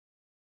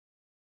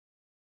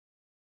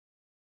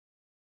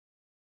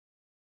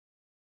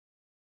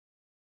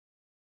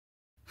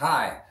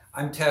Hi,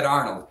 I'm Tedd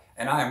Arnold,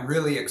 and I'm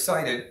really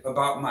excited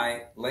about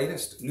my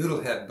latest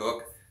Noodlehead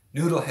book,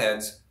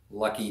 Noodleheads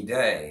Lucky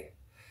Day.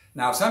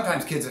 Now,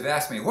 sometimes kids have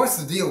asked me,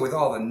 what's the deal with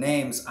all the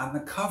names on the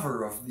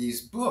cover of these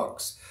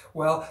books?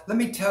 Well, let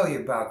me tell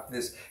you about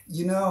this.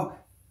 You know,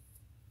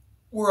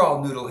 we're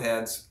all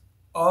Noodleheads,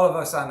 all of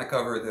us on the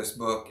cover of this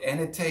book, and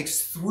it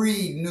takes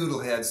 3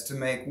 Noodleheads to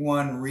make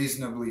one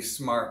reasonably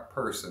smart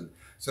person.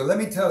 So let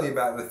me tell you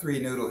about the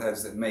 3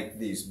 Noodleheads that make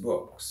these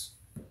books.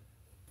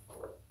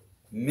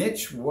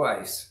 Mitch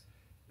Weiss.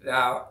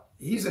 Now,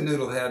 he's a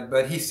noodlehead,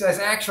 but he says,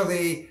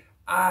 actually,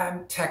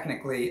 I'm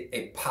technically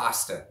a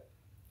pasta.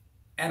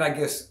 And I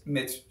guess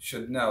Mitch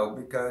should know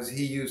because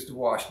he used to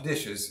wash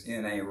dishes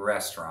in a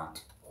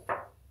restaurant.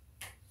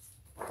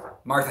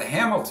 Martha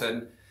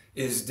Hamilton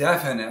is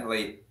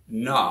definitely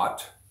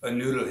not a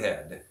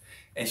noodlehead,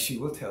 and she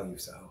will tell you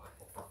so.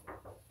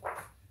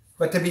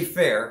 But to be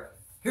fair,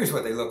 here's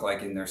what they look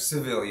like in their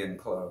civilian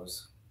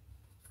clothes.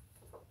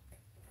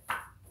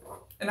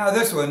 And now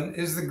this one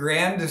is the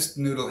grandest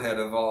noodlehead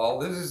of all.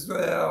 This is,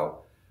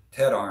 well,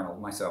 Tedd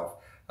Arnold, myself.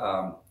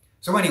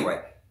 So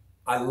anyway,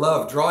 I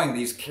love drawing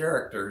these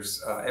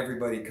characters.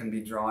 Everybody can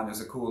be drawn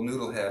as a cool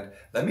noodlehead.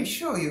 Let me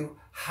show you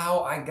how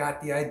I got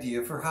the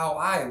idea for how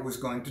I was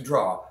going to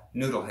draw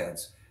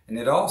noodleheads. And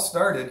it all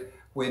started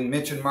when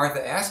Mitch and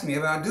Martha asked me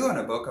about doing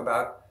a book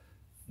about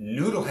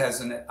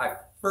noodleheads. And I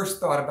first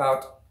thought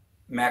about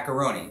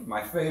macaroni,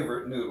 my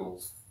favorite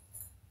noodles.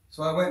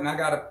 So I went and I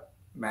got a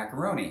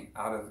macaroni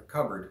out of the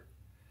cupboard,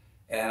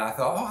 and I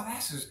thought,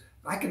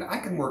 oh, I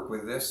can work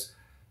with this.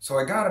 So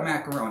I got a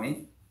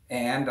macaroni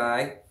and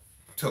I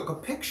took a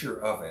picture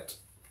of it,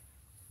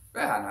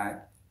 and I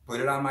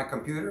put it on my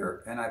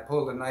computer and I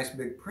pulled a nice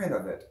big print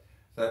of it.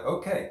 So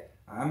okay,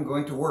 I'm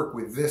going to work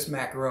with this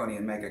macaroni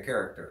and make a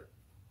character.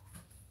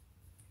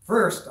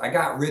 First, I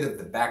got rid of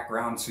the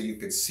background so you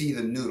could see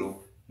the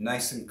noodle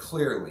nice and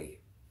clearly.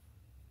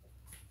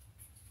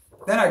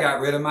 Then I got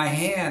rid of my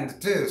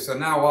hand too, so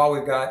now all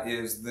we've got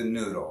is the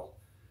noodle.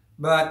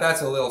 But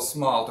that's a little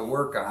small to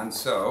work on,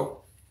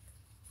 so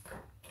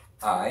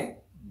I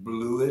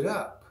blew it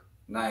up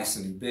nice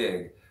and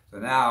big. So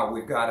now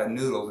we've got a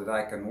noodle that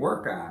I can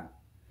work on.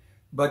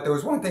 But there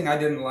was one thing I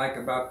didn't like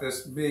about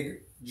this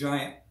big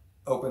giant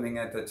opening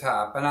at the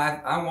top, and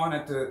I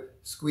wanted to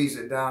squeeze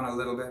it down a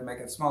little bit, make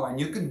it smaller. And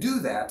you can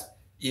do that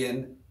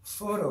in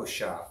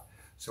Photoshop.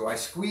 So I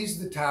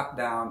squeezed the top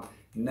down.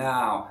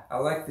 Now, I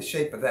like the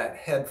shape of that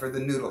head for the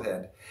noodle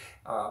head.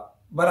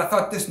 But I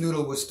thought this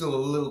noodle was still a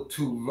little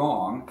too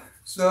long,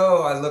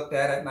 so I looked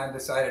at it and I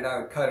decided I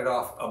would cut it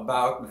off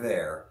about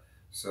there.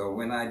 So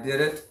when I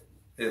did it,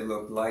 it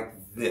looked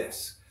like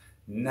this.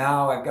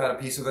 Now I've got a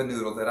piece of a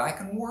noodle that I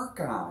can work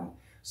on.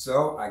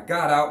 So I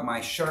got out my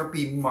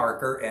Sharpie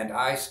marker and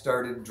I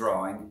started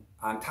drawing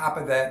on top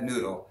of that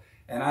noodle.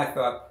 And I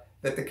thought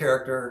that the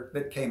character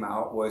that came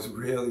out was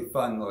really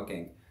fun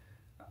looking.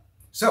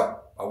 So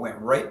I went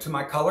right to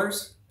my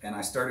colors and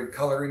I started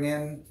coloring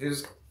in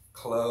his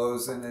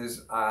clothes and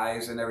his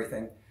eyes and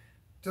everything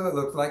till it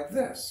looked like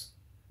this.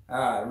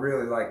 I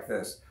really like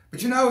this.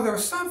 But you know, there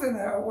was something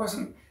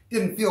that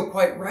didn't feel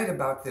quite right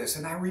about this,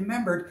 and I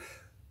remembered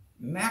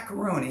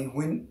macaroni,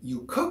 when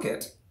you cook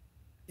it,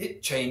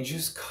 it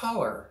changes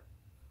color.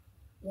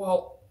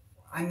 Well,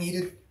 I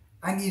needed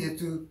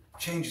to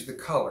change the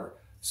color.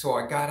 So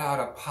I got out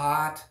a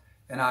pot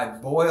and I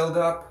boiled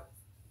up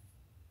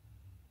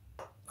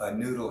a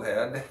noodle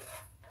head,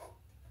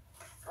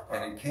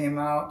 and it came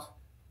out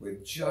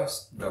with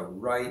just the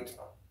right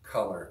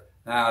color.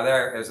 Now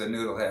there is a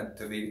noodle head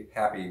to be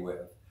happy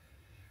with.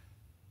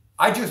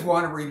 I just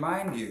want to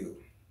remind you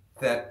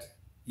that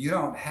you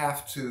don't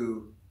have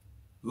to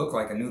look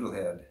like a noodle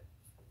head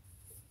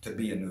to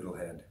be a noodle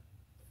head.